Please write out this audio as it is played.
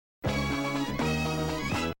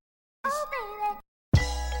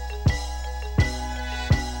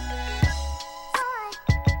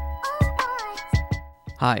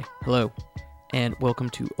Hi, hello, and welcome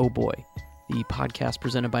to Oh Boy, the podcast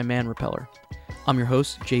presented by Man Repeller. I'm your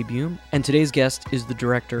host, Jay Bume, and today's guest is the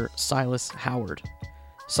director, Silas Howard.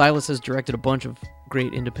 Silas has directed a bunch of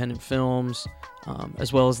great independent films,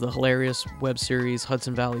 as well as the hilarious web series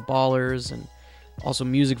Hudson Valley Ballers, and also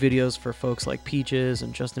music videos for folks like Peaches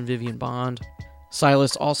and Justin Vivian Bond.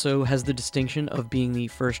 Silas also has the distinction of being the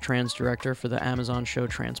first trans director for the Amazon show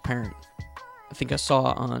Transparent. I think I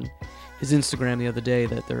saw on his Instagram the other day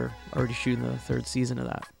that they're already shooting the third season of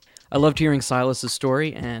that. I loved hearing Silas's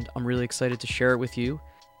story, and I'm really excited to share it with you.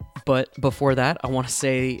 But before that, I want to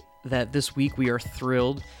say that this week we are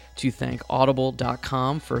thrilled to thank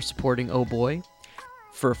Audible.com for supporting Oh Boy.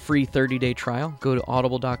 For a free 30-day trial, go to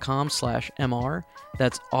audible.com/MR.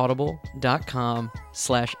 That's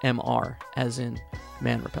audible.com/MR, as in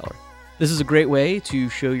Man Repeller. This is a great way to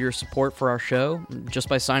show your support for our show just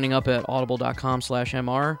by signing up at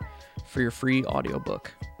audible.com/MR for your free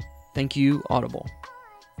audiobook. Thank you, Audible.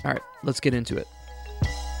 All right, let's get into it.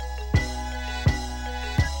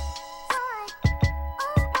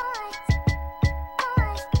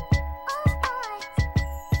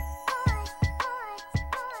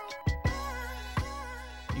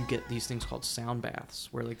 You get these things called sound baths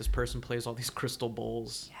where like this person plays all these crystal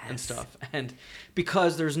bowls and stuff, and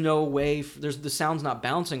because there's no way the sound's not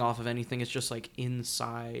bouncing off of anything, it's just like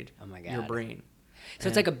inside your brain. So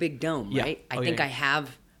it's like a big dome, right? I think I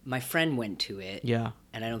have. My friend went to it. Yeah.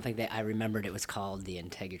 And I don't think that I remembered it was called the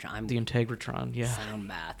Integratron. The Integratron, yeah. Sound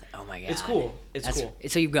bath. Oh my god. It's cool. It's cool.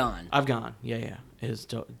 So you've gone. I've gone. Yeah. It is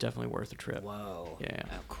definitely worth a trip. Whoa. Yeah.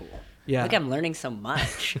 Oh, cool. Yeah. Look, I'm learning so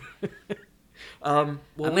much. Well,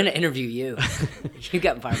 I'm going to interview you. You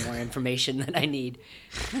got far more information than I need.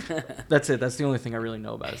 That's it. That's the only thing I really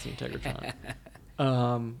know about is the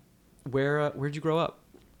Integratron. Where'd you grow up?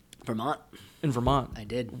 Vermont. In Vermont. I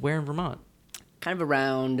did. Where in Vermont? Kind of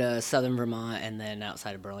around southern Vermont and then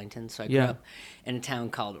outside of Burlington. So I grew up in a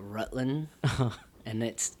town called Rutland. And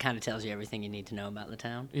it kind of tells you everything you need to know about the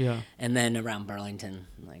town. Yeah. And then around Burlington,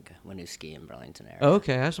 like Winooski and Burlington area. Oh,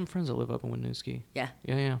 okay. I have some friends that live up in Winooski. Yeah.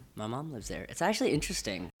 Yeah. My mom lives there. It's actually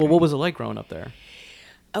interesting. Well, what was it like growing up there?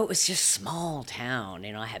 Oh, it was just small town.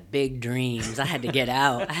 You know, I had big dreams. I had to get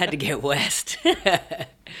out. I had to get west.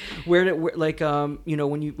 When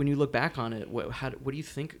you look back on it, what do you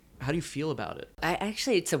think? How do you feel about it?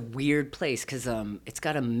 It's a weird place because it's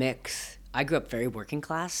got a mix. I grew up very working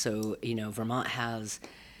class, so Vermont has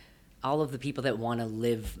all of the people that want to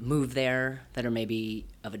move there that are maybe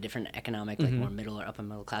of a different economic, like more middle or upper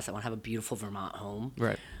middle class, that want to have a beautiful Vermont home.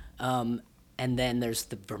 Right. And then there's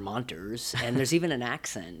the Vermonters, and there's even an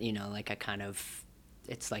accent.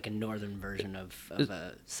 It's like a northern version of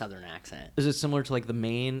a southern accent. Is it similar to like the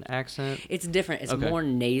Maine accent? It's different. It's more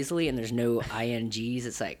nasally, and there's no INGs.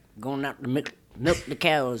 It's like going out to milk the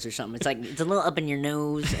cows or something. It's like it's a little up in your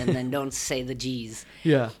nose, and then don't say the G's.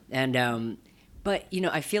 Yeah. And but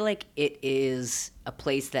I feel like it is a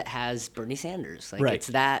place that has Bernie Sanders. Like it's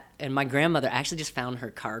that. And my grandmother actually just found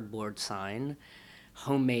her cardboard sign,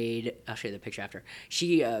 homemade. I'll show you the picture after.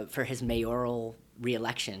 She for his mayoral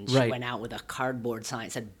re-election, she went out with a cardboard sign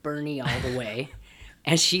that said Bernie all the way.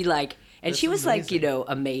 And she was amazing. Like,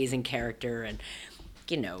 amazing character and,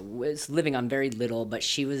 was living on very little, but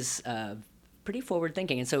she was pretty forward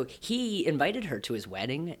thinking. And so he invited her to his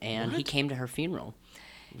wedding and he came to her funeral.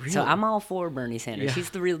 Really? So I'm all for Bernie Sanders. Yeah.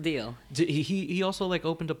 He's the real deal. He also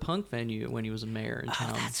opened a punk venue when he was a mayor in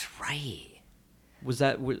town. Oh, that's right. Was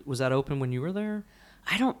that open when you were there?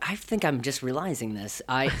 I think I'm just realizing this.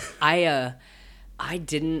 I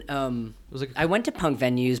didn't. I went to punk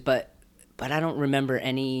venues, but I don't remember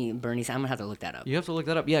any Bernie. I'm gonna have to look that up. You have to look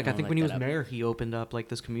that up. Yeah, I think when he was mayor, he opened up like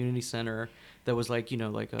this community center that was like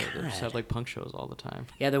just had like punk shows all the time.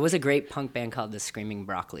 Yeah, there was a great punk band called the Screaming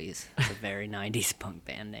Broccolis. It's a very '90s punk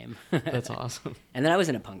band name. That's awesome. And then I was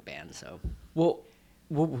in a punk band, so. Well,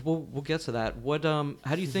 we'll get to that. What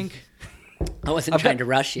how do you think? I wasn't trying to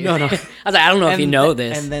rush you. No. I was like, I don't know if you know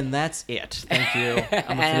this. And then that's it. Thank you.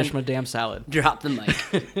 I'm going to finish my damn salad. Drop the mic.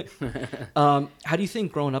 How do you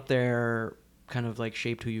think growing up there kind of like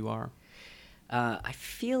shaped who you are? I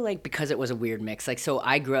feel like because it was a weird mix. Like, so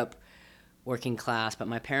I grew up working class, but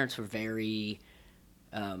my parents were very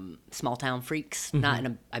small town freaks.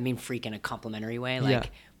 Mm-hmm. Not freak in a complimentary way. Like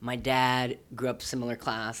my dad grew up similar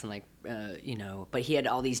class and like, but he had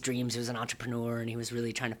all these dreams. He was an entrepreneur and he was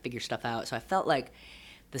really trying to figure stuff out. So I felt like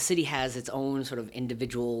the city has its own sort of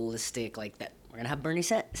individualistic, like that we're going to have Bernie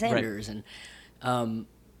Sanders and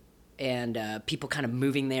people kind of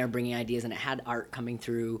moving there, bringing ideas, and it had art coming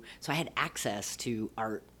through. So I had access to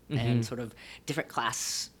art and sort of different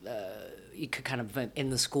class. You could kind of in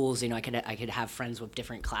the schools, I could have friends with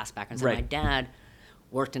different class backgrounds. Right. And my dad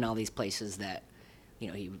worked in all these places that,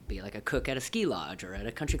 he would be like a cook at a ski lodge or at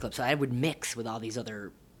a country club. So I would mix with all these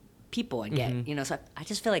other people and get, so I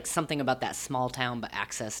just feel like something about that small town, but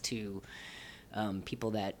access to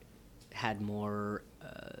people that had more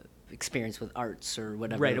experience with arts or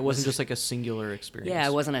whatever. Right, it wasn't just like a singular experience. Yeah, I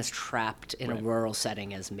wasn't as trapped in a rural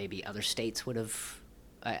setting as maybe other states would have.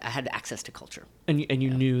 I had access to culture. And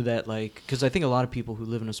you knew that, like, because I think a lot of people who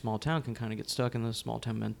live in a small town can kind of get stuck in the small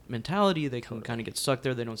town mentality. They can kind of get stuck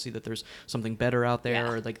there. They don't see that there's something better out there,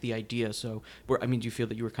 or like the idea. So, do you feel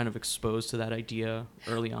that you were kind of exposed to that idea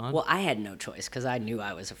early on? Well, I had no choice because I knew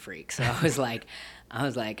I was a freak. So I was like,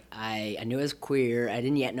 I knew I was queer. I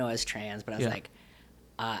didn't yet know I was trans, but I was like,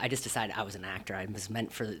 I just decided I was an actor. I was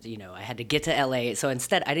meant for, I had to get to LA. So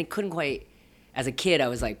instead, couldn't quite. As a kid, I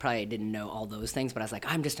was like, probably didn't know all those things, but I was like,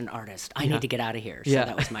 I'm just an artist. I need to get out of here. So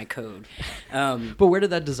that was my code. But where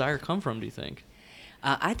did that desire come from, do you think?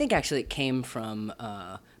 I think actually it came from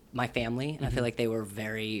my family. And I feel like they were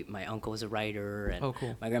my uncle was a writer, and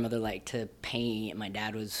my grandmother liked to paint, and my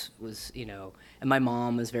dad was and my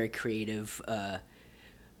mom was very creative,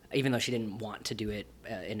 even though she didn't want to do it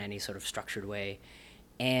in any sort of structured way.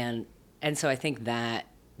 And so I think that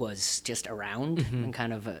was just around and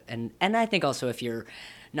kind of and I think also if you're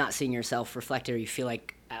not seeing yourself reflected or you feel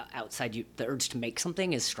like outside you, the urge to make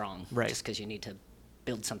something is strong, right? Just because you need to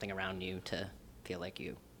build something around you to feel like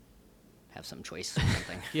you have some choice or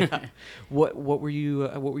something. Yeah. What were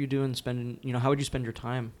you doing? Spending how would you spend your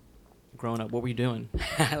time growing up? What were you doing?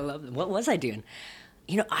 I love it. What was I doing?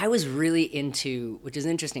 I was really into, which is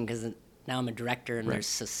interesting because now I'm a director and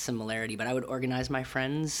there's a similarity, but I would organize my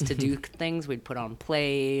friends to do things. We'd put on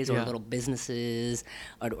plays or little businesses.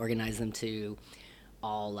 I'd organize them to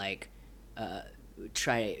all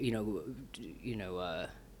try,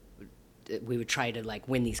 we would try to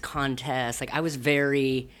win these contests. Like I was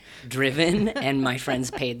very driven and my friends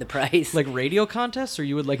paid the price. Like radio contests, or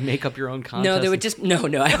you would make up your own contests? No, they would just,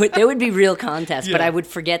 there would be real contests, but I would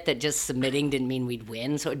forget that just submitting didn't mean we'd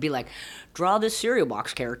win. So it'd be like, draw this cereal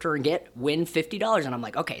box character and win $50. And I'm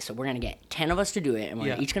like, okay, so we're going to get 10 of us to do it and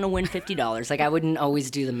we're each going to win $50. Like I wouldn't always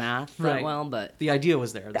do the math that well, but the idea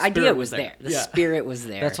was there. The idea was there. The spirit was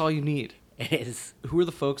there. That's all you need. It is. Who are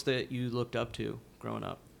the folks that you looked up to growing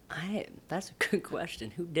up? That's a good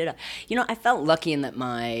question. Who did I? I felt lucky in that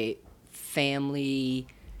my family,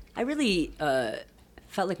 I really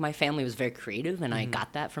felt like my family was very creative, and I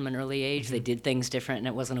got that from an early age. They did things different, and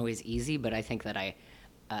it wasn't always easy, but I think that I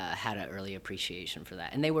had an early appreciation for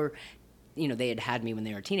that. And they were, they had me when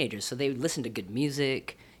they were teenagers, so they would listen to good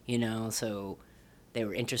music, so they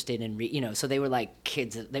were interested in, so they were like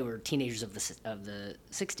kids, they were teenagers of the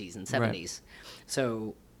 60s and 70s. Right.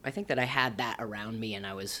 So I think that I had that around me, and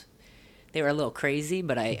they were a little crazy,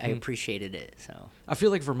 but I appreciated it. So I feel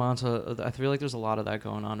like I feel like there's a lot of that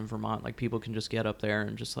going on in Vermont. Like people can just get up there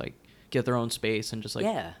and just get their own space and just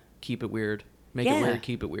keep it weird. Make it weird,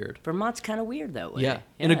 keep it weird. Vermont's kind of weird that way. Yeah,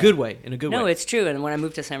 in a good way. No, it's true. And when I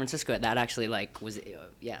moved to San Francisco, that actually was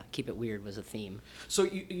keep it weird was a theme. So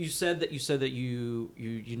you said that you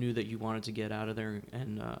knew that you wanted to get out of there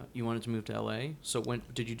and you wanted to move to LA. So when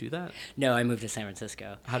did you do that? No, I moved to San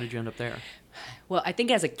Francisco. How did you end up there? Well, I think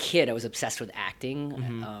as a kid I was obsessed with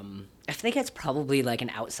acting. I think it's probably like an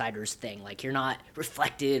outsider's thing. Like you're not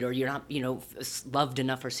reflected, or you're not loved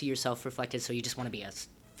enough, or see yourself reflected, so you just want to be a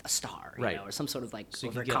star, or some sort of so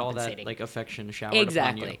you can get all that affection showered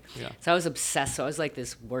exactly. upon you. Yeah. So I was obsessed. So I was like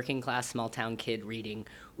this working class small town kid reading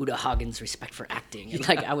Uta Hagen's Respect for Acting, and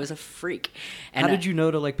I was a freak. And how did you know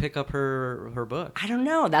to pick up her book? I don't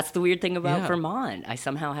know. That's the weird thing about Vermont. I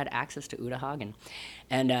somehow had access to Uta Hagen,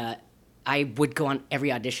 and I would go on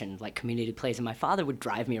every audition, community plays, and my father would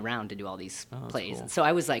drive me around to do all these plays. Cool. And so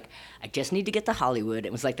I was like, I just need to get to Hollywood.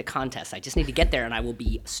 It was like the contest. I just need to get there, and I will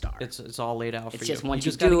be a star. It's all laid out for you. It's just once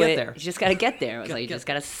you do it, you just got to get there. It was you just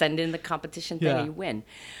got to send in the competition thing and you win.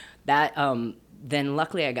 That then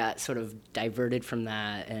luckily I got sort of diverted from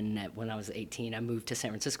that, and when I was 18, I moved to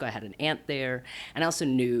San Francisco. I had an aunt there, and I also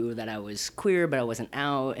knew that I was queer, but I wasn't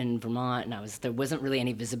out in Vermont, and there wasn't really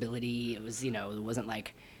any visibility. It was there wasn't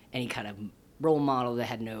any kind of role model that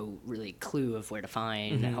had no really clue of where to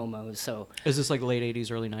find homos. So is this late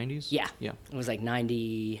 80s, early 90s? Yeah. It was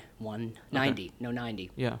 91, 90. No,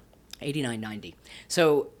 90. Yeah. 89, 90.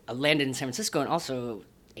 So I landed in San Francisco, and also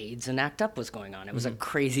AIDS and ACT UP was going on. It was a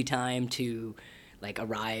crazy time to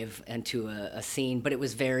arrive into a scene, but it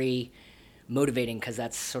was very motivating because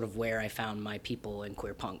that's sort of where I found my people in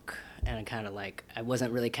queer punk. And I kind of I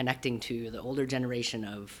wasn't really connecting to the older generation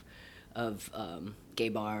of gay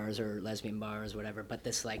bars or lesbian bars, whatever, but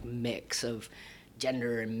this like mix of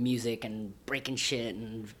gender and music and breaking shit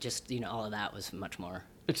and just, you know, all of that was much more.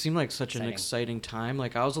 It seemed like such exciting. An exciting time.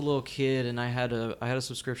 Like I was a little kid and I had a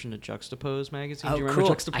subscription to Juxtapose magazine. Oh, do you remember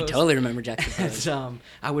cool. Juxtapose? I totally remember Juxtapose. And,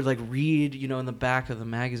 I would like read, you know, in the back of the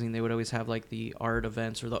magazine, they would always have like the art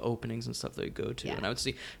events or the openings and stuff they would go to. Yeah. And I would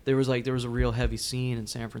see there was a real heavy scene in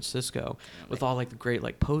San Francisco with all like the great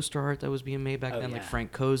like poster art that was being made back then, like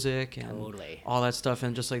Frank Kozik and all that stuff.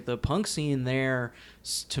 And just like the punk scene there,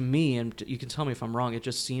 to me, and you can tell me if I'm wrong, it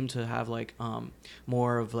just seemed to have like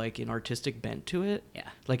more of like an artistic bent to it. Yeah.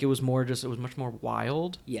 Like it was much more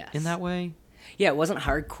wild. Yes. In that way. Yeah, it wasn't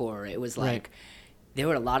hardcore. It was like there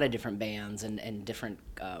were a lot of different bands and different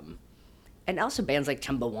and also bands like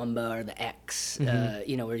Chumbawamba or the X,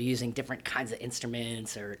 you know, were using different kinds of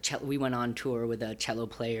instruments. Or we went on tour with a cello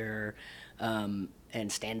player and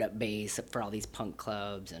stand-up bass for all these punk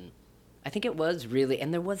clubs, and I think it was really,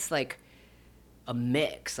 and there was like a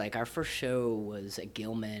mix. Like our first show was a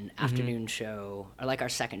Gilman afternoon show, or like our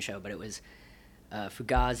second show, but it was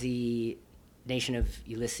Fugazi, Nation of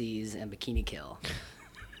Ulysses, and Bikini Kill.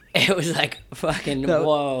 It was like fucking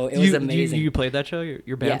whoa! It was amazing. You played that show?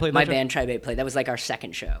 Your band played that my show? band Tribate played. That was like our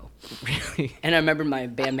second show. Really? And I remember my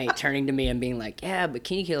bandmate turning to me and being like, "Yeah,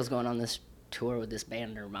 Bikini Kill's going on this tour with this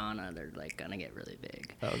band Nirvana. They're like gonna get really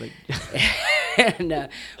big." And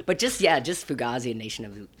but just Fugazi and Nation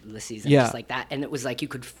of Ulysses and just like that, and it was like you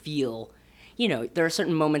could feel. You know, there are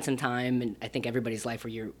certain moments in time, and I think everybody's life,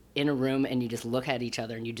 where you're in a room and you just look at each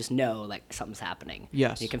other and you just know like something's happening.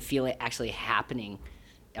 Yes, you can feel it actually happening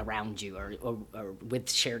around you, or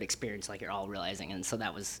with shared experience, like you're all realizing. And so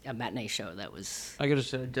that was a matinee show. That was. I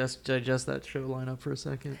gotta digest that show lineup for a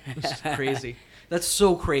second. It's crazy. That's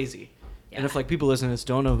so crazy. Yeah. And if like people listening to this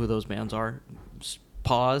don't know who those bands are, just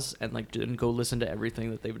pause and like go listen to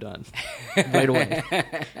everything that they've done right away,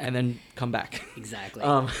 and then come back. Exactly.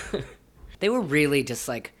 They were really just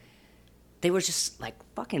like,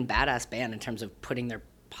 fucking badass band in terms of putting their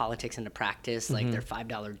politics into practice, like their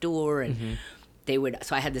 $5 door, and they would.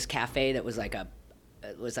 So I had this cafe that was like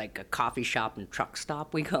a coffee shop and truck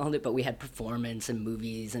stop, we called it, but we had performance and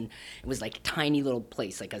movies, and it was like a tiny little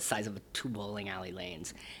place, like the size of 2 bowling alley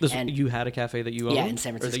lanes. You had a cafe that you owned? Yeah, in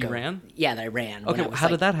San Francisco. Or that you ran? Yeah, that I ran. Okay, how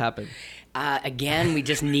did that happen? Again, we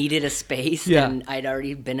just needed a space, and I'd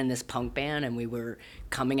already been in this punk band, and we were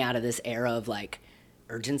coming out of this era of like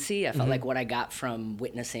urgency. I felt like what I got from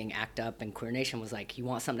witnessing ACT UP and Queer Nation was like, you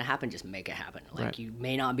want something to happen, just make it happen. Like you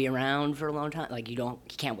may not be around for a long time, like you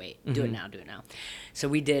can't wait. Do it now. So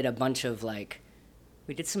we did a bunch of like,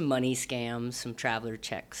 we did some money scams, some traveler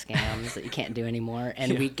check scams that you can't do anymore,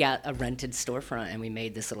 and we got a rented storefront and we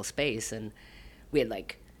made this little space, and we had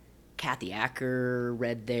like Kathy Acker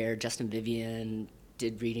read there, Justin Vivian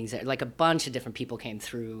did readings there, like a bunch of different people came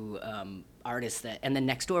through, artists that, and then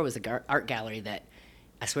next door was a art gallery that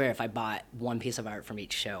I swear if I bought one piece of art from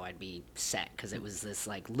each show, I'd be set, because it was this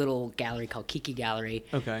like little gallery called Kiki Gallery.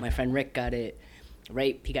 Okay. My friend Rick got it.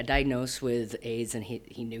 Right, he got diagnosed with AIDS, and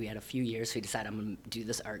he knew he had a few years, so he decided, I'm going to do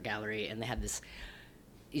this art gallery, and they had this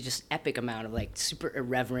just epic amount of like super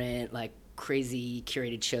irreverent, like crazy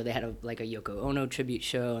curated show. They had a Yoko Ono tribute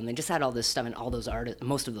show, and they just had all this stuff, and all those artists,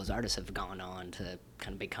 most of those artists have gone on to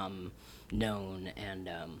kind of become known, and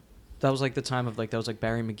that was like the time of like, that was like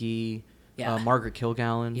Barry McGee, Margaret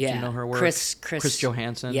Kilgallen. Yeah. Do you know her work? Chris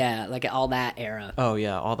Johansson. Yeah, like all that era. Oh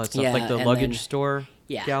yeah, all that stuff, like the luggage store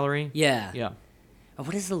gallery. Yeah.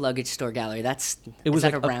 What is the luggage store gallery? It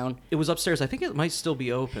was upstairs. I think it might still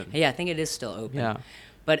be open. Yeah, I think it is still open. Yeah.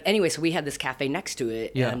 But anyway, so we had this cafe next to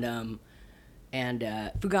it, and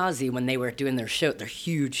Fugazi, when they were doing their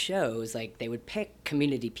huge shows, like they would pick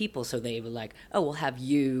community people, so they would like, oh, we'll have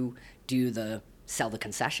you sell the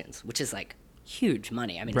concessions, which is like huge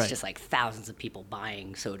money. I mean, it's just like thousands of people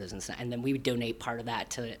buying sodas and stuff, and then we would donate part of that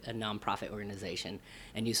to a nonprofit organization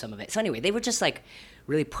and use some of it. So anyway, they were just like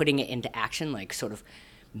really putting it into action, like sort of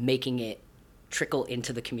making it trickle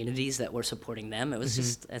into the communities that were supporting them. It was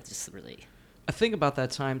just really. I think about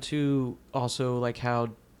that time too, also like how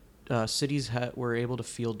cities were able to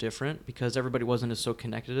feel different because everybody wasn't as so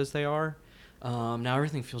connected as they are. Now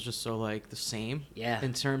everything feels just so like the same. Yeah.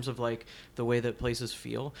 In terms of like the way that places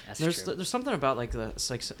feel. That's true. There's something about like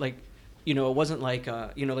like you know, it wasn't like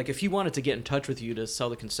you know, like if you wanted to get in touch with you to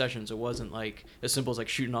sell the concessions, it wasn't like as simple as like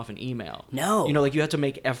shooting off an email. No. You know, like you had to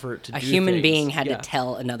make effort to do things. A human being had to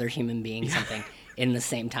tell another human being something in the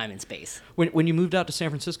same time and space. When you moved out to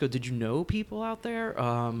San Francisco, did you know people out there?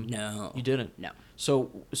 No. You didn't? No.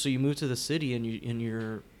 So you moved to the city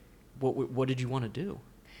and what did you want to do?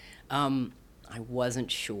 I wasn't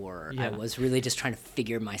sure. Yeah. I was really just trying to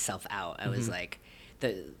figure myself out. I was like,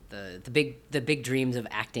 the big dreams of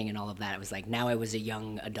acting and all of that. It was like, now I was a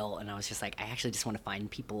young adult, and I was just like, I actually just want to find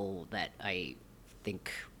people that I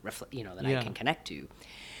think that I can connect to.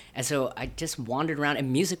 And so I just wandered around,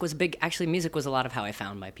 and music was music was a lot of how I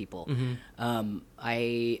found my people.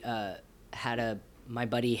 I had my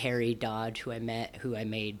buddy Harry Dodge, who I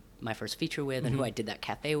made my first feature with, and who I did that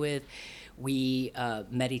cafe with. We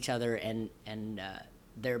met each other, and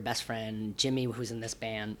their best friend Jimmy, who's in this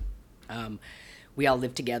band. We all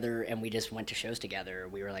lived together, and we just went to shows together.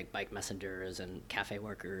 We were like bike messengers and cafe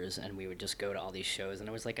workers, and we would just go to all these shows. And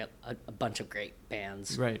it was like a bunch of great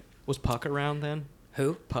bands. Right. Was Puck around then?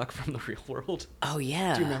 Who? Puck from The Real World. Oh,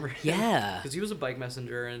 yeah. Do you remember him? Yeah. Because he was a bike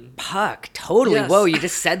messenger. And Puck, totally. Yes. Whoa, you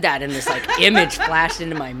just said that, and this like image flashed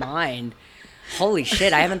into my mind. Holy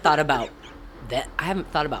shit, I haven't thought about that. I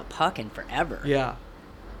haven't thought about Puck in forever. Yeah.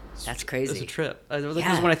 That's crazy. It's a trip.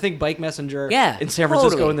 Because when I think bike messenger in San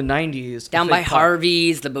Francisco totally. in the 90s. Down by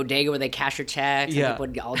Harvey's, the bodega where they cash your checks, Yeah. and people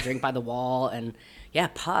would all drink by the wall, and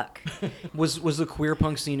Puck. Was the queer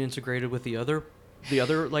punk scene integrated with the other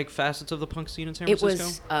like facets of the punk scene in San Francisco?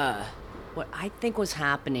 It was, what I think was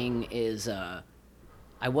happening is,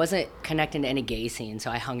 I wasn't connecting to any gay scene,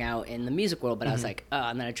 so I hung out in the music world, but I was like,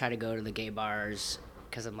 and then I tried to go to the gay bars,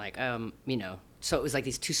 because I'm like, so it was like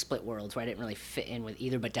these two split worlds where I didn't really fit in with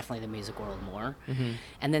either, but definitely the music world more.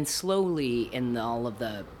 And then slowly in all of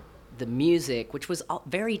the music, which was all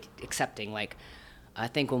very accepting, like I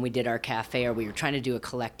think when we did our cafe, or we were trying to do a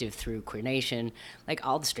collective through Queer Nation, like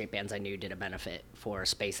all the straight bands I knew did a benefit for a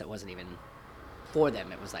space that wasn't even for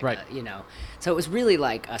them. It was like, so it was really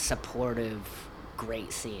like a supportive,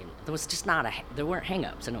 great scene. There was just there weren't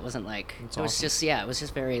hang-ups, and it wasn't like, it was just, it was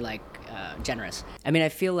just very like generous. I mean, I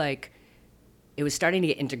feel like it was starting to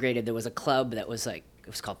get integrated. There was a club that was like, it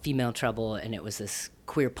was called Female Trouble, and it was this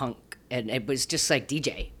queer punk, and it was just like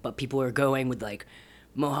DJ, but people were going with like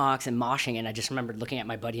mohawks and moshing, and I just remembered looking at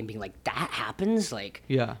my buddy and being like, that happens? Like,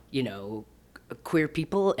 queer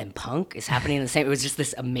people and punk is happening in the same. It was just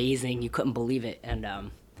this amazing, you couldn't believe it. And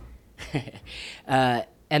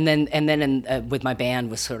and then with my band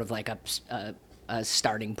was sort of like a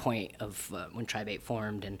starting point of when Tribe 8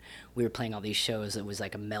 formed, and we were playing all these shows. It was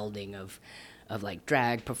like a melding of like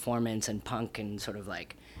drag performance and punk, and sort of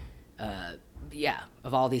like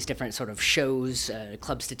of all these different sort of shows,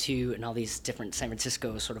 Clubstitute, and all these different San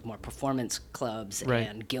Francisco sort of more performance clubs,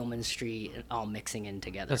 and Gilman Street, and all mixing in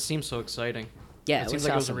together. That seems so exciting. Yeah, it seems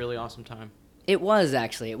like awesome. It was a really awesome time. It was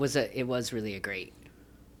actually. It was really a great.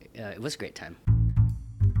 It was a great time.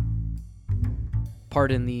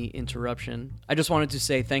 Pardon the interruption. I just wanted to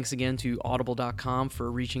say thanks again to Audible.com for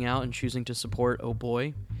reaching out and choosing to support Oh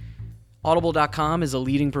Boy. Audible.com is a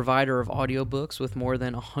leading provider of audiobooks with more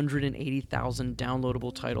than 180,000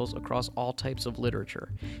 downloadable titles across all types of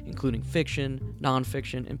literature, including fiction,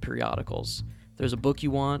 nonfiction, and periodicals. If there's a book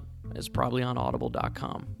you want, it's probably on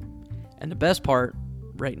Audible.com. And the best part,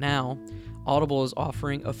 right now, Audible is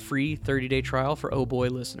offering a free 30-day trial for Oh Boy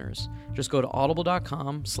listeners. Just go to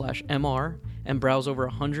audible.com/MR and browse over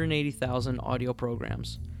 180,000 audio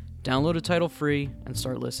programs. Download a title free and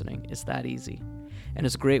start listening. It's that easy. And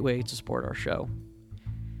it's a great way to support our show.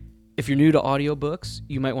 If you're new to audiobooks,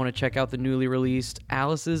 you might want to check out the newly released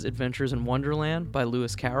Alice's Adventures in Wonderland by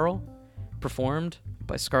Lewis Carroll, performed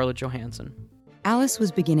by Scarlett Johansson. Alice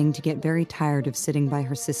was beginning to get very tired of sitting by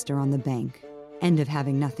her sister on the bank and of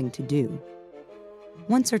having nothing to do.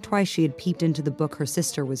 Once or twice she had peeped into the book her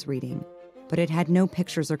sister was reading, but it had no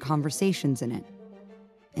pictures or conversations in it.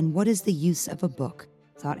 And what is the use of a book,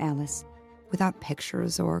 thought Alice, without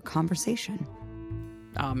pictures or conversation?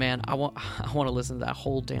 Oh man, I want to listen to that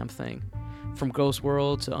whole damn thing. From Ghost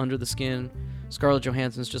World to Under the Skin, Scarlett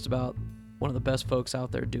Johansson's just about one of the best folks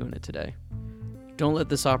out there doing it today. Don't let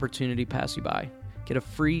this opportunity pass you by. Get a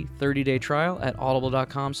free 30-day trial at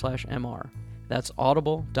audible.com/MR. That's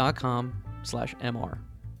audible.com/MR.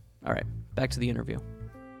 All right, back to the interview.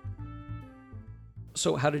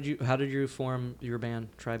 So how did you form your band,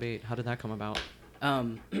 Tribe 8? How did that come about?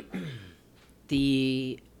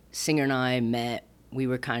 The singer and I met. We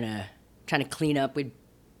were kind of trying to clean up. We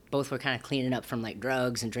both were kind of cleaning up from like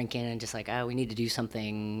drugs and drinking, and just like, we need to do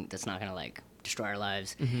something that's not gonna like destroy our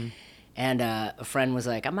lives. Mm-hmm. And a friend was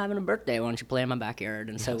like, I'm having a birthday, why don't you play in my backyard?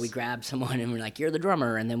 And so we grabbed someone and we're like, you're the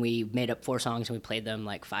drummer. And then we made up 4 songs and we played them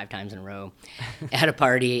like 5 times in a row at a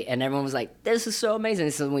party. And everyone was like, this is so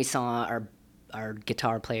amazing. So when we saw our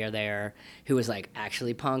guitar player there, who was like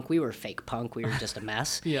actually punk. We were fake punk. We were just a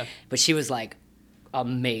mess. Yeah. But she was like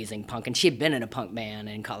amazing punk. And she had been in a punk band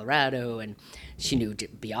in Colorado, and she knew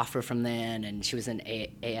Biafra from then. And she was in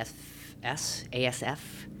ASF,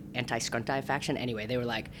 anti-Skrunti faction. Anyway, they were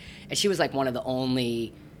like, and she was like one of the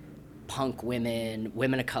only punk women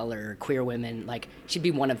of color, queer women. Like, she'd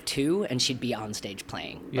be one of two, and she'd be on stage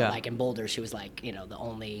playing. Yeah. But like in Boulder, she was like, the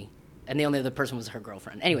only, and the only other person was her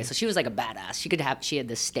girlfriend. Anyway, so she was like a badass. She had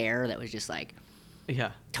this stare that was just like,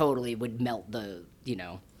 Yeah. totally would melt the,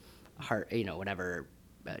 heart, whatever.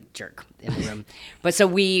 Jerk in the room. But so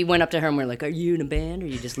we went up to her and we're like, are you in a band or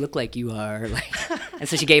you just look like you are? Like, and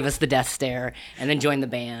so she gave us the death stare and then joined the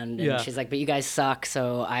band. And Yeah. she's like, but you guys suck,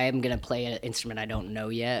 so I am going to play an instrument I don't know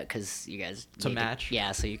yet because you guys It's a match.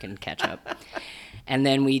 yeah, so you can catch up. And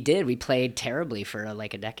then we played terribly for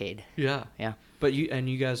like a decade. Yeah. Yeah. But you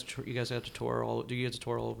guys got to tour all. Do you get to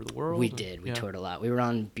tour all over the world? We did. We toured a lot. We were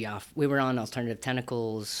on Alternative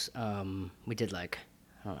Tentacles. We did like,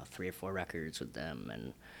 I don't know, 3 or 4 records with them,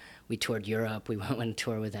 and we toured Europe. We went on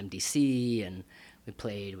tour with MDC, and we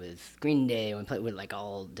played with Green Day, and we played with like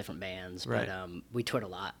all different bands. Right. But we toured a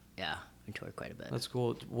lot. Yeah, we toured quite a bit. That's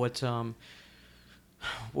cool. What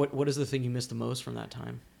is the thing you missed the most from that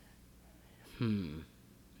time?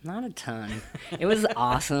 Not a ton. It was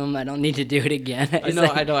awesome. I don't need to do it again. I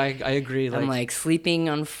know. I agree. I'm like sleeping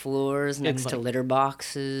on floors next to like- litter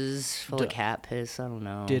boxes full of cat piss. I don't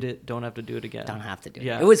know. Don't have to do it again. Don't have to do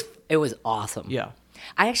Yeah. it. It was awesome. Yeah.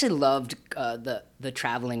 I actually loved the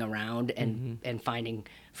traveling around and finding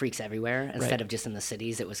freaks everywhere instead Right. of just in the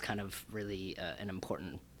cities. It was kind of really an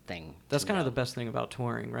important thing. That's to kind of know. the best thing about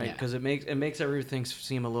touring, right? Yeah. Because it makes everything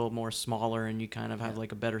seem a little more smaller, and you kind of have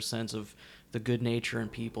like a better sense of the good nature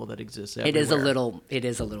and people that exist everywhere. It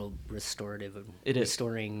is a little restorative. It is.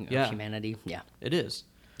 Restoring Yeah. of humanity. Yeah. It is.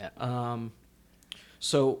 Yeah.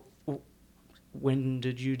 So, when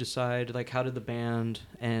did you decide? Like, how did the band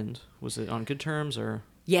end? Was it on good terms or?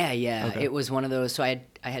 Yeah. Okay. It was one of those. So I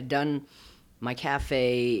had done my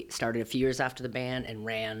cafe, started a few years after the band, and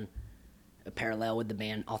ran a parallel with the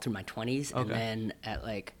band all through my 20s. Okay. And then at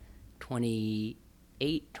like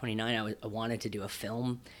 28, 29, I wanted to do a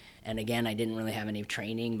film. And again, I didn't really have any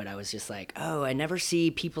training, but I was just like, oh, I never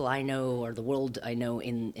see people I know or the world I know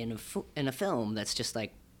in a film that's just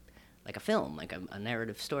like a film, like a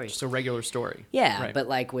narrative story. Just a regular story. Yeah, Right. but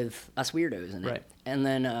like with us weirdos in it. Right. And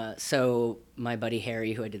then, so my buddy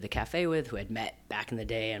Harry, who I did the cafe with, who I'd met back in the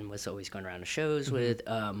day and was always going around to shows with,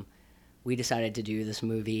 we decided to do this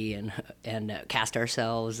movie and cast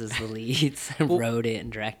ourselves as the leads and wrote it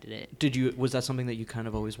and directed it. Was that something that you kind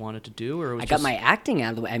of always wanted to do, or was I got my acting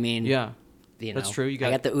out of the way. I mean, Yeah. That's true. I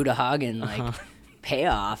got the Uta Hagen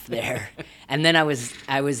payoff there. And then I was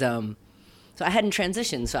so I hadn't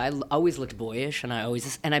transitioned, so I always looked boyish, and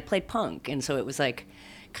I played punk, and so it was like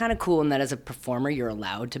kind of cool in that as a performer you're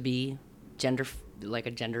allowed to be gender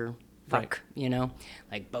fuck, Right.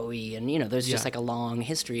 like Bowie, and there's just Yeah. like a long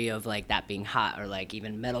history of like that being hot, or like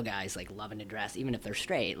even metal guys like loving to dress, even if they're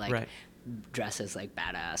straight, like Right. dress as like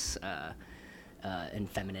badass and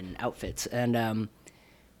feminine outfits, and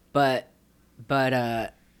but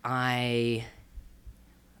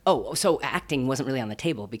so acting wasn't really on the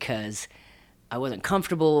table because I wasn't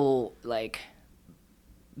comfortable like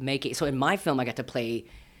making. So in my film, I got to play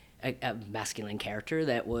a masculine character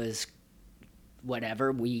that was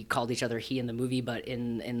whatever. We called each other he in the movie, but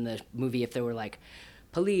in the movie, if there were like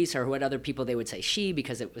police or what other people, they would say she,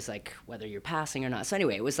 because it was like whether you're passing or not. So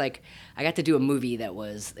anyway, it was like I got to do a movie that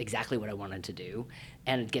was exactly what I wanted to do,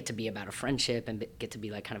 and get to be about a friendship, and get to be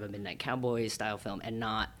like kind of a Midnight Cowboys style film, and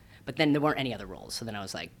not. But then there weren't any other roles, so then I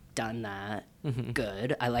was like, done that,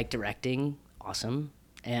 good. I like directing, awesome,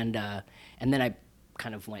 and then I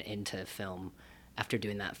kind of went into film after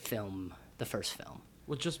doing that film, the first film.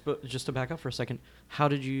 Well, just to back up for a second, how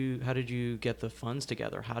did you get the funds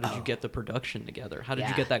together? How did you get the production together? How did you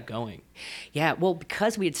Yeah. get that going? Yeah, well,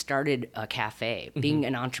 because we had started a cafe, being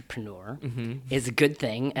an entrepreneur is a good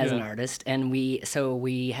thing as an Yeah. artist, and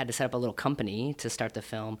we had to set up a little company to start the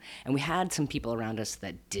film, and we had some people around us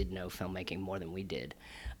that did know filmmaking more than we did,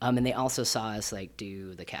 and they also saw us like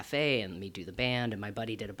do the cafe and me do the band, and my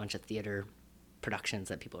buddy did a bunch of theater productions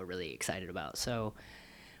that people are really excited about. So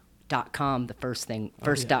 .com, the first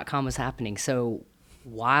 .com was happening. So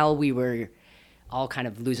while we were all kind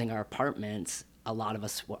of losing our apartments, a lot of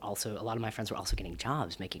my friends were also getting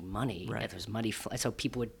jobs, making money. Right. There was money, so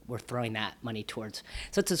people were throwing that money towards.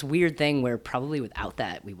 So it's this weird thing where probably without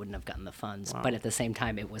that we wouldn't have gotten the funds. Wow. But at the same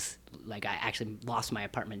time, it was like I actually lost my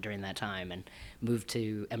apartment during that time and moved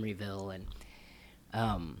to Emeryville,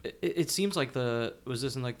 and It seems like was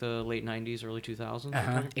this in like the late 90s, early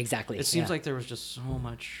 2000s? exactly. It seems yeah. like there was just so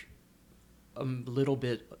much, little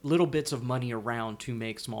bits of money around to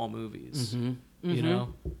make small movies. You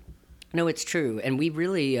know? No, it's true, and we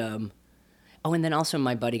really, Oh, and then also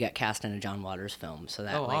my buddy got cast in a John Waters film, so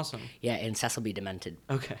that awesome. Yeah, in Cecil B. Demented.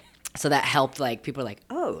 Okay. So that helped, like, people were like,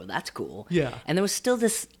 oh, that's cool. Yeah. And there was still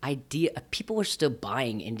this idea, people were still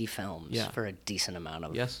buying indie films Yeah. for a decent amount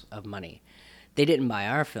of money. They didn't buy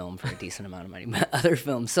our film for a decent amount of money, but other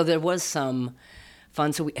films. So there was some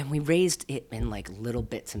fun. So we raised it in like little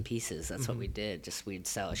bits and pieces. That's what we did. Just we'd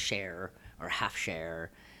sell a share or half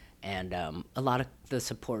share. And a lot of the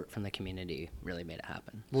support from the community really made it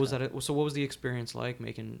happen. What was that? So what was the experience like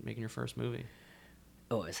making your first movie?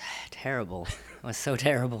 Oh, it was terrible. It was so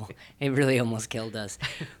terrible. It really almost killed us.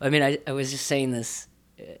 I mean, I was just saying this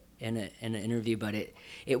in an interview, but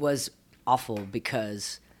it was awful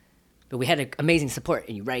because we had amazing support,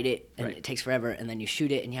 and you write it, and it takes forever, and then you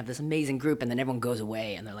shoot it, and you have this amazing group, and then everyone goes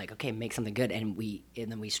away, and they're like, okay, make something good, and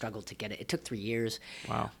then we struggled to get it. It took 3 years.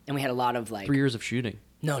 Wow. And we had a lot of like 3 years of shooting.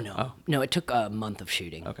 No, it took a month of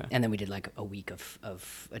shooting. Okay. And then we did like a week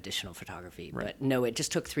of additional photography. Right. But no, it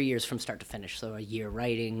just took 3 years from start to finish. So a year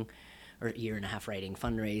writing, or a year and a half writing,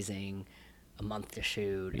 fundraising, a month to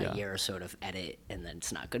shoot, a year or sort of edit, and then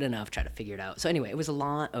it's not good enough, try to figure it out. So anyway, it was a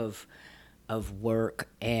lot of work,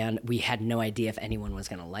 and we had no idea if anyone was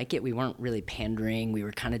going to like it. We weren't really pandering. We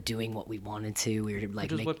were kind of doing what we wanted to. We were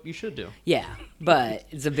like, Which is what you should do. Yeah, but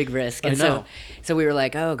it's a big risk. And I know. So we were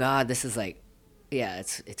like, oh God, this is like, yeah,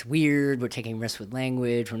 it's weird. We're taking risks with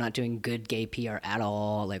language. We're not doing good gay PR at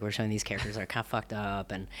all. Like, we're showing these characters are kind of fucked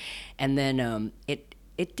up, and then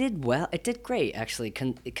it did well. It did great, actually,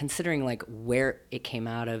 considering like where it came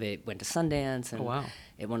out of. It went to Sundance, and wow.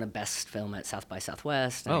 It won a best film at South by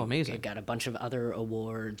Southwest. Oh, amazing! It got a bunch of other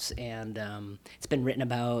awards, and it's been written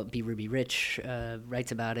about. B. Ruby Rich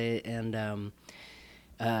writes about it, and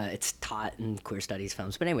it's taught in queer studies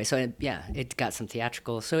films. But anyway, so it got some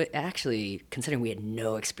theatrical. So it actually, considering we had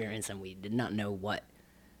no experience and we did not know what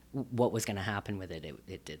was going to happen with it,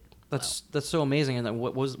 it did. That's so amazing. And then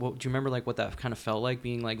what do you remember, like, what that kind of felt like,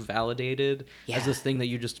 being like validated as this thing that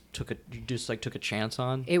you just took a chance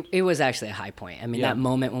on? It was actually a high point. I mean, that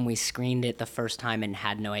moment when we screened it the first time and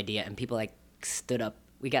had no idea, and people like stood up.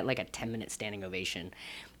 We got like a 10-minute standing ovation.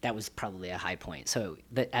 That was probably a high point. So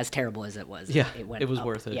as terrible as it was, it was up.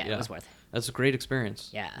 Worth it. Yeah, it was worth it. That's a great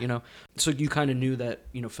experience. Yeah. You know, so you kind of knew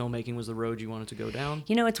that, filmmaking was the road you wanted to go down?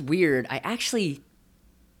 You know, it's weird. I actually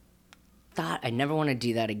thought I never want to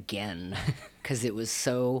do that again because it was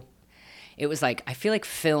like, I feel like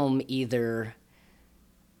film either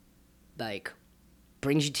like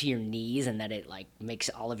brings you to your knees and that it like makes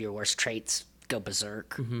all of your worst traits go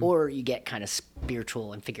berserk, or you get kind of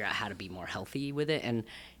spiritual and figure out how to be more healthy with it. And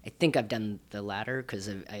I think I've done the latter because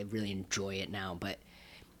I really enjoy it now, but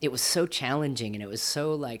it was so challenging, and it was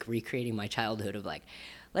so like recreating my childhood of like,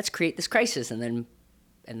 let's create this crisis and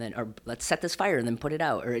then or let's set this fire and then put it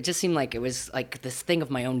out. Or it just seemed like it was like this thing of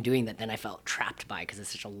my own doing that then I felt trapped by because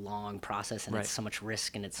it's such a long process, and it's so much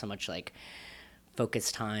risk, and it's so much like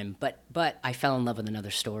focused time. But I fell in love with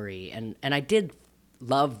another story, and I did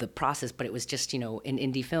love the process, but it was just, in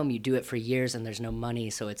indie film, you do it for years and there's no money.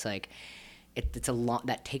 So it's like, it's a lot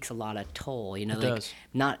that takes a lot of toll, It like does.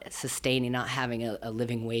 Not sustaining, not having a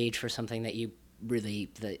living wage for something that you really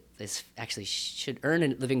this actually should earn a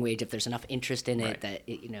living wage if there's enough interest in it that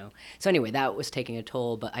so anyway, that was taking a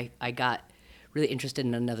toll. But I got really interested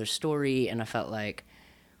in another story, and I felt like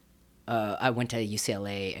I went to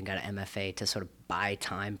UCLA and got an MFA to sort of buy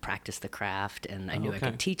time, practice the craft, and I knew I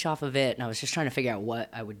could teach off of it, and I was just trying to figure out what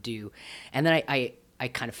I would do. And then I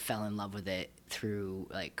kind of fell in love with it through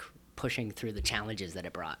like pushing through the challenges that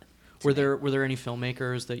it brought. Were there any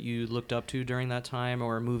filmmakers that you looked up to during that time,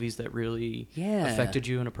 or movies that really affected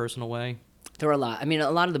you in a personal way? There were a lot. I mean,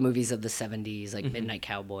 a lot of the movies of the 70s, like Midnight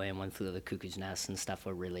Cowboy and One Flew Over the Cuckoo's Nest and stuff,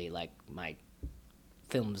 were really like my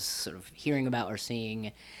films sort of hearing about or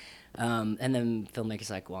seeing. And then filmmakers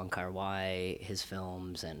like Wong Kar-wai, his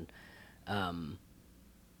films, and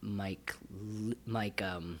Mike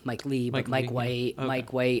Lee, Mike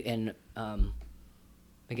White, and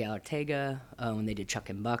Miguel Ortega, when they did Chuck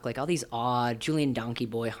and Buck, like all these odd, Julian Donkey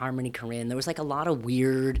Boy, Harmony Korine. There was like a lot of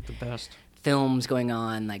weird films going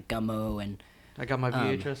on, like Gummo, and I got my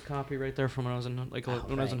VHS copy right there from when I was in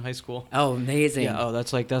I was in high school. Oh, amazing! Yeah. Oh,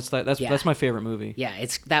 that's my favorite movie. Yeah,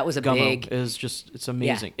 that was a Gummo big. It's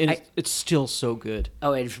amazing. Yeah, it's still so good.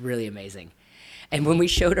 Oh, it's really amazing. And when we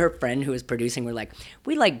showed our friend who was producing, we're like,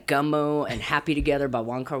 we like Gummo and Happy Together by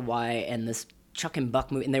Wong Kar-wai and this Chuck and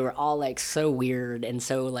Buck movie, and they were all like so weird and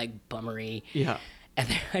so like bummery. Yeah. And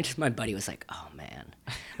then my buddy was like, "Oh man,"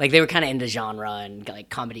 like they were kind of into genre and like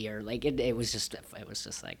comedy, or like it was just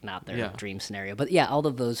like not their dream scenario. But yeah, all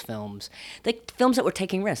of those films, like films that were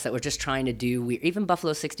taking risks, that were just trying to do weird. Even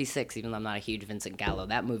Buffalo '66, even though I'm not a huge Vincent Gallo,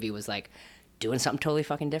 that movie was like doing something totally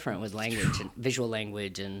fucking different with language and visual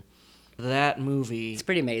language, and that movie. It's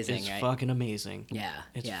pretty amazing. It's right? fucking amazing. Yeah,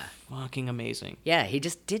 it's fucking amazing. Yeah, he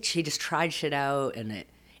just tried shit out, and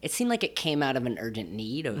it seemed like it came out of an urgent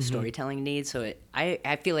need, of a storytelling need. So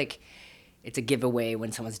I feel like it's a giveaway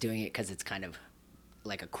when someone's doing it because it's kind of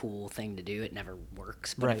like a cool thing to do. It never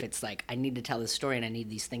works. But if it's like, I need to tell this story and I need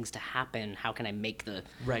these things to happen, how can I make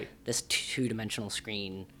this two-dimensional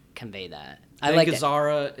screen convey that? I like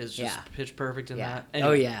Gazzara is just pitch perfect in that. Anyway.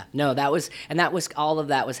 Oh yeah, no, that was all of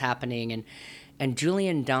that was happening, and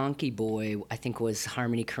Julian Donkey Boy, I think, was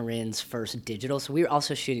Harmony Korine's first digital. So we were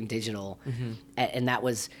also shooting digital, and that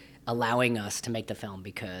was allowing us to make the film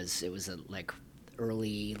because it was a like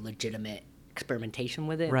early legitimate experimentation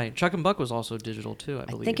with it. Right. Chuck and Buck was also digital too, I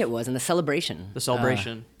believe. I think it was, and The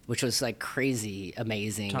Celebration. Which was like crazy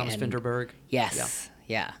amazing. Thomas Vinterberg. Yes.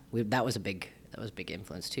 Yeah. That was a big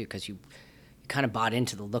influence too, because you kind of bought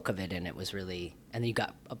into the look of it, and it was really, and then you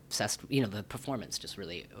got obsessed. The performance just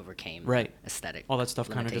really overcame aesthetic. All that stuff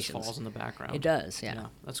kind of just falls in the background. It does. Yeah.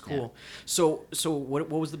 That's cool. Yeah. So what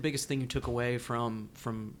was the biggest thing you took away from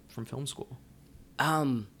film school?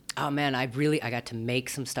 Oh man, I got to make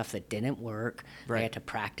some stuff that didn't work. Right. I got to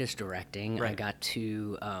practice directing. Right. I got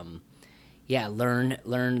to,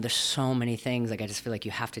 learn. There's so many things. Like I just feel like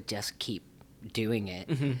you have to just keep doing it.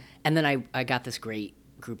 Mm-hmm. And then I got this great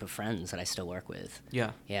group of friends that I still work with.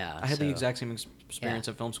 Yeah. I had the exact same experience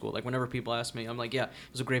at film school. Like whenever people ask me, I'm like, yeah,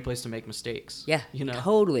 it was a great place to make mistakes. Yeah.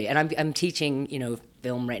 Totally. And I'm teaching,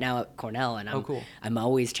 film right now at Cornell, and I'm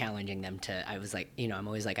always challenging them to. I was like, I'm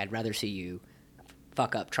always like, I'd rather see you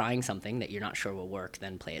fuck up trying something that you're not sure will work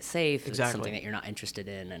than play it safe. Exactly. It's something that you're not interested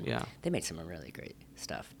in, and they made some really great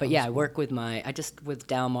stuff. But I work with with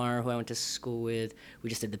Dalmar, who I went to school with. We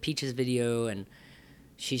just did the Peaches video, and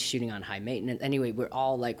she's shooting on High Maintenance. Anyway, we're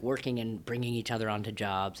all like working and bringing each other onto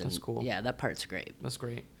jobs. And, that's cool. Yeah, that part's great. That's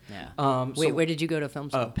great. Yeah. Wait, where did you go to film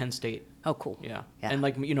school? Penn State. Oh, cool. Yeah. And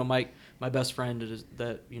like my best friend is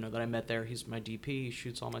that I met there. He's my DP. He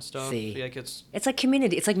shoots all my stuff. See, like it's like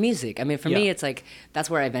community. It's like music. I mean, for me, it's like that's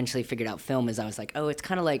where I eventually figured out film. Is I was like, oh, it's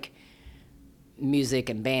kind of like music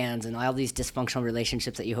and bands and all these dysfunctional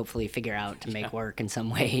relationships that you hopefully figure out to make work in some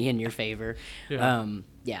way in your favor.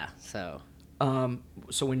 Yeah. So.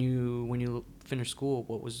 So when you finished school,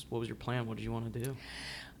 what was your plan? What did you want to do?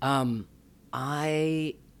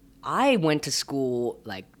 I went to school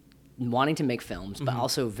like wanting to make films, but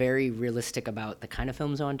also very realistic about the kind of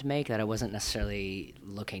films I wanted to make, that I wasn't necessarily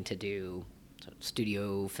looking to do sort of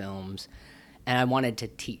studio films. And I wanted to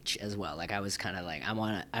teach as well. Like I was kind of like,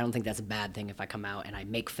 I don't think that's a bad thing if I come out and I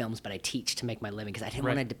make films, but I teach to make my living, because I didn't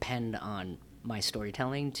want to depend on my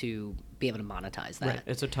storytelling to be able to monetize that. Right.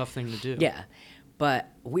 It's a tough thing to do. Yeah.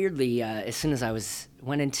 But weirdly, as soon as I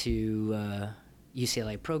went into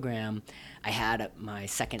UCLA program, I had my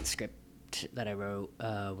second script that I wrote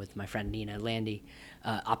with my friend Nina Landy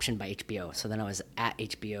optioned by HBO. So then I was at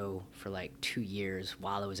HBO for like 2 years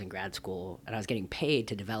while I was in grad school, and I was getting paid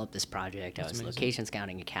to develop this project. I was amazing. Location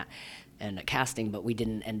scouting and casting, but we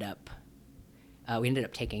didn't end up. We ended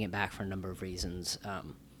up taking it back for a number of reasons.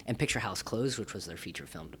 And Picture House closed, which was their feature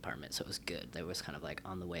film department, so it was good. They was kind of like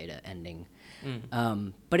on the way to ending.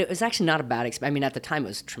 But it was actually not a bad experience. I mean, at the time it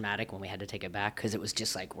was traumatic when we had to take it back, because it was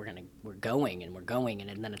just like we're going,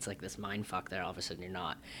 and then it's like this mind fuck that all of a sudden you're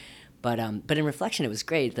not. But in reflection, it was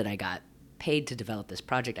great that I got paid to develop this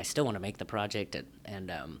project. I still want to make the project,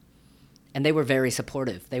 and they were very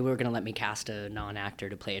supportive. They were going to let me cast a non-actor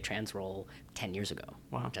to play a trans role 10 years ago,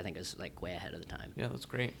 which I think is like way ahead of the time. Yeah, that's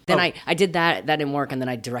great. Then I did that. That didn't work, and then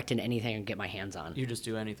I directed anything I could get my hands on. You just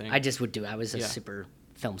do anything? I just would do. I was a super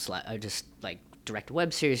film slut. I just like direct a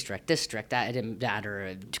web series, direct this, direct that. I didn't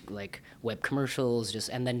matter, like web commercials,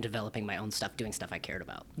 and then developing my own stuff, doing stuff I cared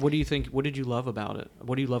about. What do you think? What did you love about it?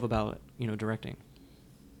 What do you love about directing?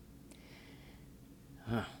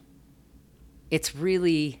 It's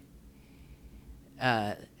really.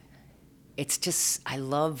 It's just, I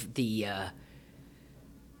love this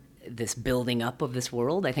building up of this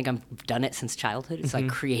world. I think I've done it since childhood. It's like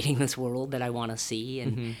creating this world that I want to see,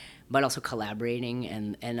 and but also collaborating,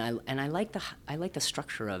 and I like the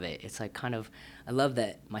structure of it. It's like kind of, I love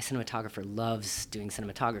that my cinematographer loves doing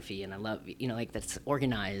cinematography, and I love like that's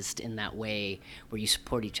organized in that way where you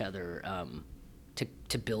support each other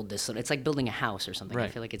to build this. It's like building a house or something. Right. I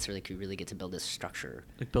feel like it's really cool. Really get to build this structure.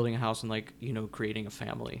 Like building a house and like, you know, creating a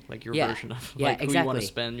family, like your Yeah. version of Yeah, like who you want exactly. to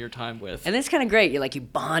spend your time with. And it's kind of great. You're like, you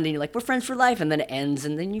bond and you're like, we're friends for life. And then it ends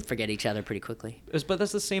and then you forget each other pretty quickly. But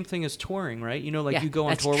that's the same thing as touring, right? You know, like Yeah, you go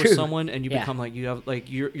on that's tour true. with someone and you Yeah. become like, you have like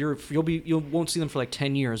you won't see them for like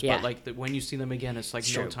 10 years, Yeah. but like when you see them again, it's like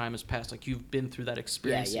It's no true. time has passed. Like you've been through that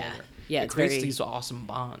experience. Yeah. together. Yeah, It it's creates very- these awesome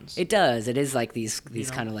bonds. It does. It is like these know?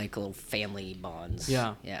 kind of like little family bonds.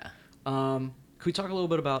 Yeah. Yeah. Could we talk a little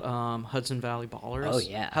bit about Hudson Valley Ballers? Oh,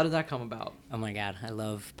 yeah. How did that come about? Oh my God, I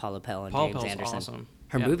love Paula Pell and Paula James Pell's Anderson. awesome.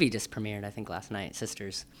 Her Yeah. movie just premiered, I think, last night,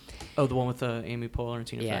 Sisters. Oh, the one with Amy Poehler and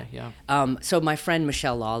Tina Fey. Yeah. So my friend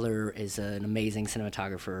Michelle Lawler is an amazing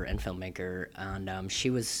cinematographer and filmmaker, and she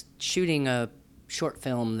was shooting a short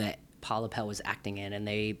film that Paula Pell was acting in, and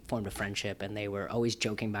they formed a friendship, and they were always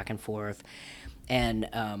joking back and forth. And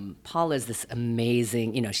Paula is this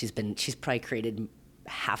amazing, you know, she's probably created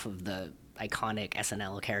half of the iconic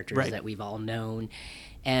SNL characters Right. that we've all known.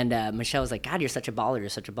 And Michelle was like, God, you're such a baller. You're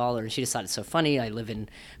such a baller. And she just thought it's so funny. I live in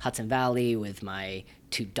Hudson Valley with my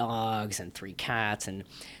 2 dogs and 3 cats. And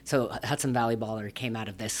so Hudson Valley Baller came out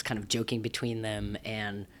of this kind of joking between them.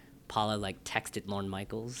 And Paula like texted Lorne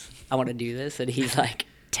Michaels, I want to do this. And he's like,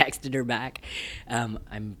 texted her back.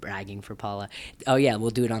 I'm bragging for Paula. Oh yeah,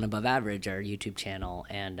 we'll do it on Above Average, our YouTube channel.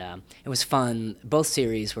 And it was fun. Both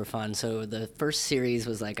series were fun. So the first series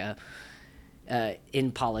was like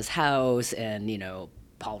in Paula's house, and you know,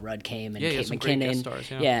 Paul Rudd came and Yeah, you Kate had some great McKinnon. guest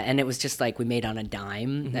stars, yeah. And it was just like we made on a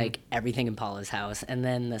dime, Mm-hmm. like everything in Paula's house. And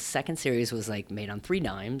then the second series was like made on 3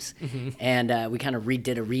 dimes, Mm-hmm. and we kind of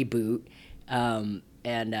redid a reboot.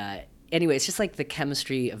 Anyway, it's just like the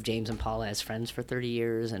chemistry of James and Paula as friends for 30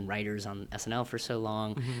 years and writers on SNL for so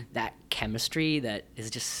long. Mm-hmm. That chemistry that is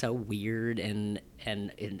just so weird and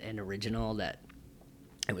original that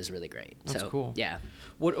it was really great. That's so, cool. Yeah.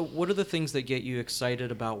 What are the things that get you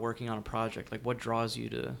excited about working on a project? Like what draws you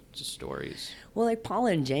to stories? Well, like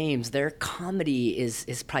Paula and James, their comedy is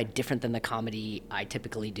probably different than the comedy I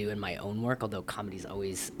typically do in my own work, although comedy's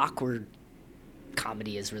always awkward.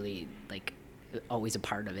 Comedy is really like always a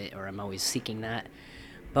part of it, or I'm always seeking that.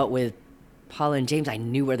 But with Paula and James, I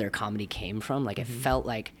knew where their comedy came from. Like it felt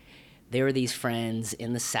like they were these friends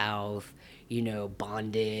in the South, you know,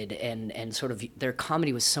 bonded, and sort of their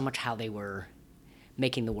comedy was so much how they were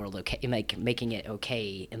making the world okay, like making it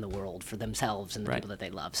okay in the world for themselves and the Right. people that they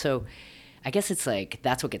love. So I guess it's like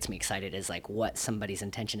that's what gets me excited, is like what somebody's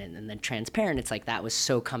intention is. And then Transparent, it's like that was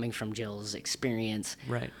so coming from Jill's experience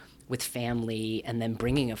Right. with family, and then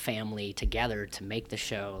bringing a family together to make the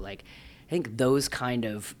show. Like I think those kind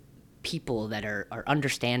of people that are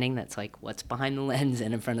understanding that's like what's behind the lens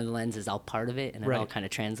and in front of the lens is all part of it, and it all Right. kind of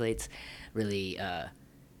translates really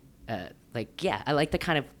like, yeah, I like the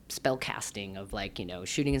kind of spell casting of like, you know,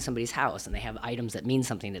 shooting in somebody's house and they have items that mean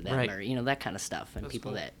something to them, Right. or you know, that kind of stuff, and That's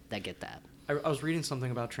people cool. that get that. I was reading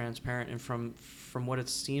something about Transparent, and from what it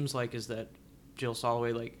seems like is that Jill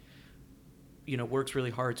Soloway, like, you know, works really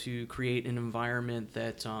hard to create an environment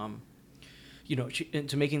that, you know,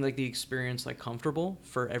 to making like the experience like comfortable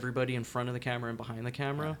for everybody in front of the camera and behind the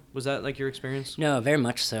camera. Yeah. Was that like your experience? No, very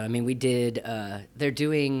much so. I mean, we did. They're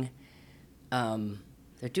doing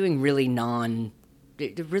really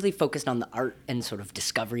they're really focused on the art and sort of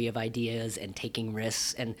discovery of ideas and taking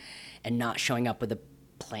risks and not showing up with a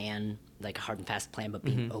plan, like a hard and fast plan, but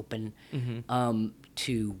being open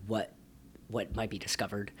to what might be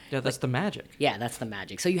discovered. Yeah, that's the magic. Yeah, that's the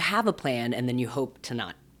magic. So you have a plan, and then you hope to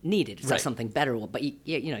not need it. It's not Right. something better, but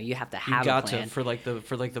you know, you have to You have got a plan. to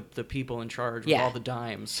for the people in charge with Yeah. all the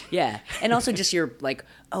dimes. Yeah, and also just you're like,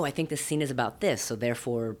 oh, I think this scene is about this, so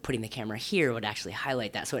therefore putting the camera here would actually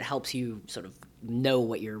highlight that. So it helps you sort of know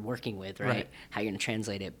what you're working with, right? How you're going to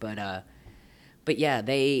translate it. But yeah,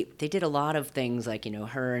 they did a lot of things, like, you know,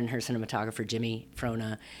 her and her cinematographer Jimmy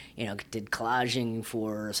Frona, you know, did collaging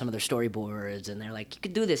for some of their storyboards, and they're like, you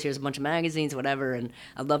could do this. Here's a bunch of magazines, whatever, and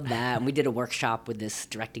I love that. And we did a workshop with this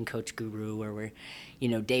directing coach guru where we're, you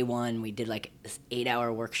know, day one we did like this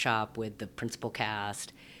 8-hour workshop with the principal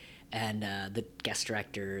cast and the guest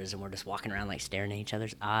directors, and we're just walking around like staring at each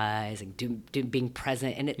other's eyes and being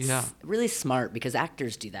present. And it's really smart because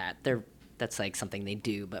actors do that. That's like something they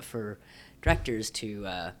do, but for directors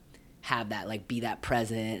to have that, like, be that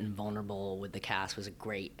present and vulnerable with the cast was a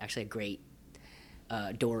great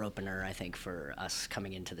door opener, I think, for us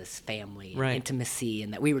coming into this family intimacy,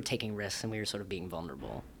 and that we were taking risks and we were sort of being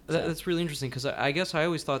vulnerable. That's really interesting, because I guess I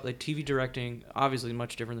always thought like TV directing, obviously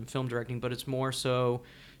much different than film directing, but it's more so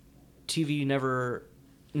TV never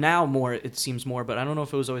now more it seems more, but I don't know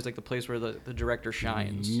if it was always like the place where the director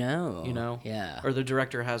shines. No. You know? Yeah. Or the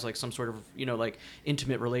director has like some sort of, like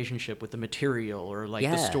intimate relationship with the material or like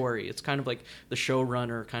the story. It's kind of like the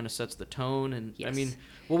showrunner kind of sets the tone. And I mean,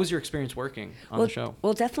 what was your experience working on the show?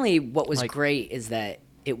 Well, definitely what was great is that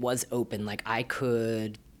it was open. Like I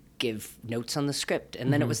could give notes on the script,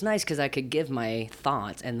 and then it was nice because I could give my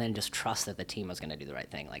thoughts and then just trust that the team was going to do the right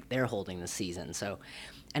thing. Like they're holding the season. So,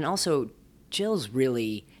 and also Jill's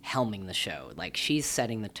really helming the show. Like she's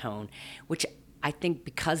setting the tone, which I think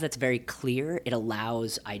because that's very clear, it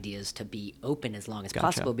allows ideas to be open as long as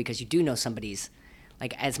possible, because you do know somebody's,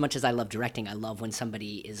 like, as much as I love directing, I love when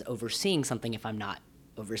somebody is overseeing something if I'm not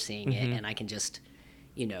overseeing it, and I can just,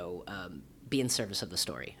 be in service of the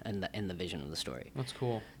story and the vision of the story. That's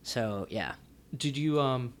cool. So, yeah. Did you,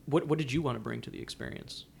 what did you want to bring to the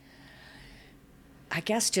experience? I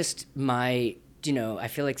guess just my... I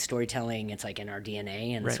feel like storytelling, it's like in our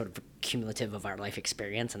DNA and sort of cumulative of our life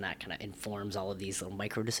experience, and that kind of informs all of these little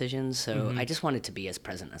micro decisions. So I just wanted to be as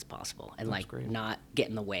present as possible and not get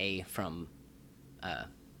in the way from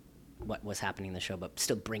what was happening in the show, but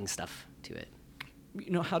still bring stuff to it.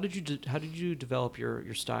 How did you develop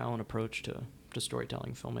your style and approach to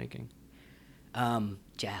storytelling, filmmaking?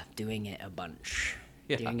 Doing it a bunch.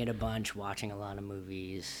 Yeah. Doing it a bunch, watching a lot of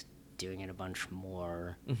movies, doing it a bunch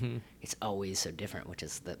more. It's always so different, which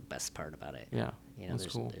is the best part about it. Yeah, that's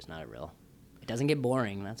there's, cool. There's not it doesn't get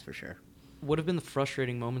boring, that's for sure. What have been the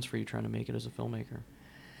frustrating moments for you trying to make it as a filmmaker?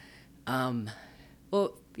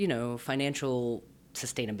 Well, financial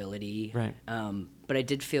sustainability. Right. But I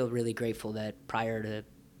did feel really grateful that prior to,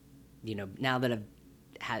 now that I've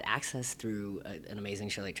had access through an amazing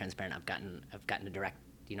show like Transparent, I've gotten to direct,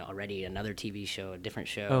 already another TV show, a different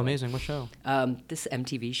show. Oh, amazing. What show? This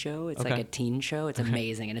MTV show. It's like a teen show. It's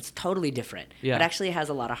amazing, and it's totally different. Yeah. But actually it has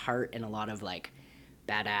a lot of heart and a lot of like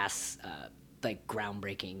badass, like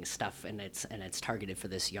groundbreaking stuff, and it's targeted for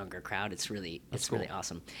this younger crowd. It's really really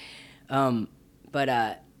awesome.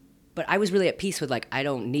 But I was really at peace with, like, I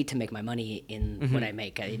don't need to make my money in what I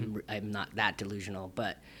make. I'm not that delusional,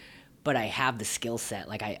 but I have the skill set.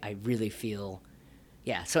 Like I really feel,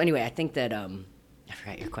 yeah. So anyway, I think that I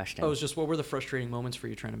forgot your question. Oh, it was just, what were the frustrating moments for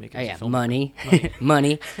you trying to make it as a film?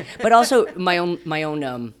 Money, but also my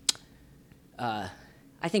own.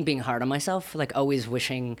 I think being hard on myself, like always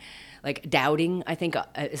wishing, like doubting. I think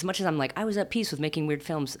as much as I'm like, I was at peace with making weird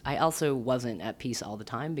films, I also wasn't at peace all the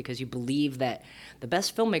time, because you believe that the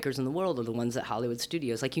best filmmakers in the world are the ones at Hollywood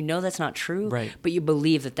studios. Like, that's not true, right? But you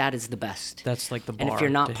believe that is the best. That's like the bar. And if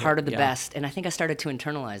you're not part of the best, and I think I started to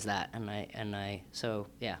internalize that, and I so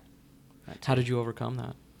yeah. How did you overcome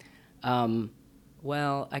that?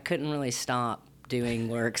 Well, I couldn't really stop doing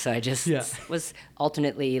work, so I just was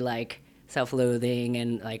alternately like self-loathing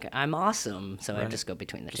and like, I'm awesome, so I just go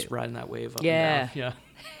between the two. Just riding that wave up and down. Yeah.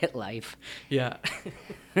 Hit life. Yeah.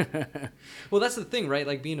 Well, that's the thing, right?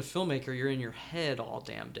 Like, being a filmmaker, you're in your head all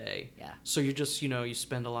damn day. Yeah. So you just, you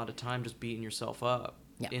spend a lot of time just beating yourself up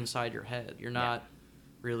inside your head. You're not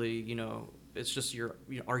really, it's just your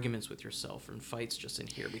arguments with yourself and fights just in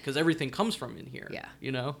here, because everything comes from in here. Yeah.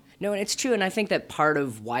 No, and it's true, and I think that part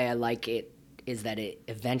of why I like it is that it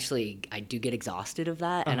eventually, I do get exhausted of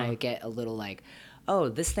that, and I get a little like, oh,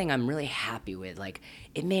 this thing I'm really happy with. Like,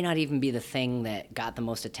 it may not even be the thing that got the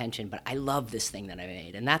most attention, but I love this thing that I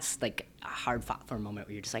made. And that's like a hard fought for a moment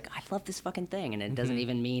where you're just like, I love this fucking thing, and it doesn't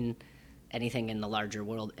even mean anything in the larger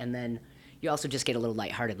world. And then you also just get a little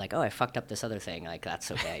lighthearted, like, oh, I fucked up this other thing. Like,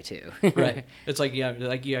 that's okay too. Right. It's like,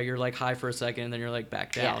 you're like high for a second, and then you're like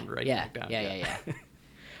back down, right? Yeah. Back down. Yeah.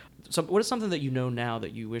 So what is something that you know now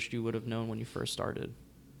that you wished you would have known when you first started?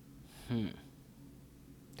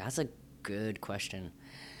 That's a good question.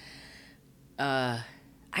 I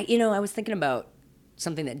was thinking about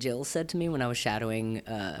something that Jill said to me when I was shadowing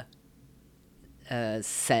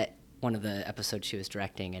set one of the episodes she was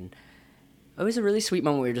directing, and it was a really sweet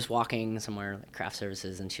moment. We were just walking somewhere, like craft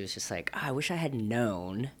services, and she was just like, I wish I had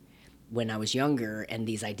known when I was younger and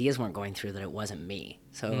these ideas weren't going through that it wasn't me.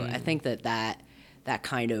 So I think that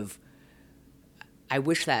kind of, I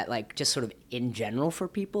wish that, like, just sort of in general for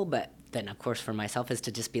people, but then of course for myself, is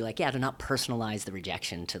to just be like, to not personalize the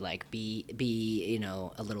rejection, to like be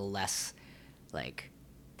a little less like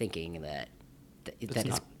thinking that is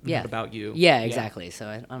not about you. Yeah, exactly. So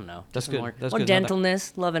I don't know. That's good. More That's good.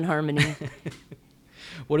 gentleness, love and harmony.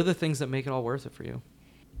 What are the things that make it all worth it for you?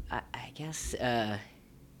 I guess,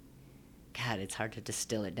 God, it's hard to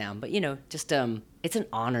distill it down, but just it's an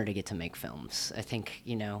honor to get to make films. I think,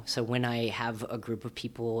 so when I have a group of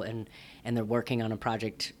people and they're working on a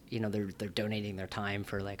project, they're donating their time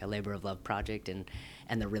for like a labor of love project, and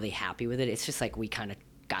they're really happy with it. It's just like we kind of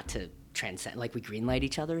got to transcend, like we greenlight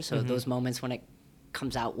each other. So those moments when it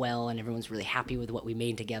comes out well and everyone's really happy with what we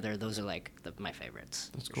made together, those are like my favorites.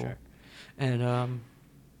 That's cool. Sure. And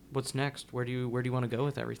what's next? Where do you want to go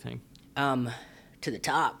with everything? To the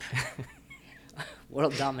top.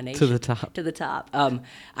 World domination. To the top. To the top.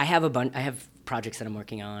 I have projects that I'm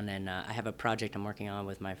working on, and I have a project I'm working on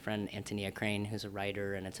with my friend Antonia Crane, who's a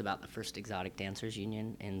writer, and it's about the first exotic dancers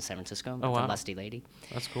union in San Francisco. Oh, wow. The Lusty Lady.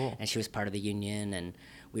 That's cool. And she was part of the union, and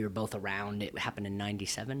we were both around. It happened in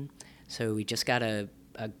 '97. So we just got a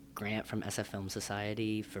grant from SF Film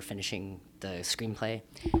Society for finishing the screenplay,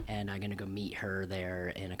 and I'm going to go meet her there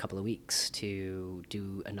in a couple of weeks to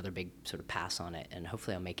do another big sort of pass on it, and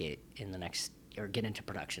hopefully I'll make it in the next, or get into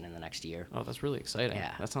production in the next year. Oh, that's really exciting.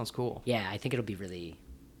 Yeah. That sounds cool. Yeah, I think it'll be really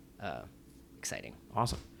exciting.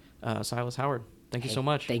 Awesome. Silas Howard, thank you so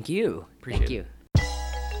much. Thank you. Appreciate Thank it. you.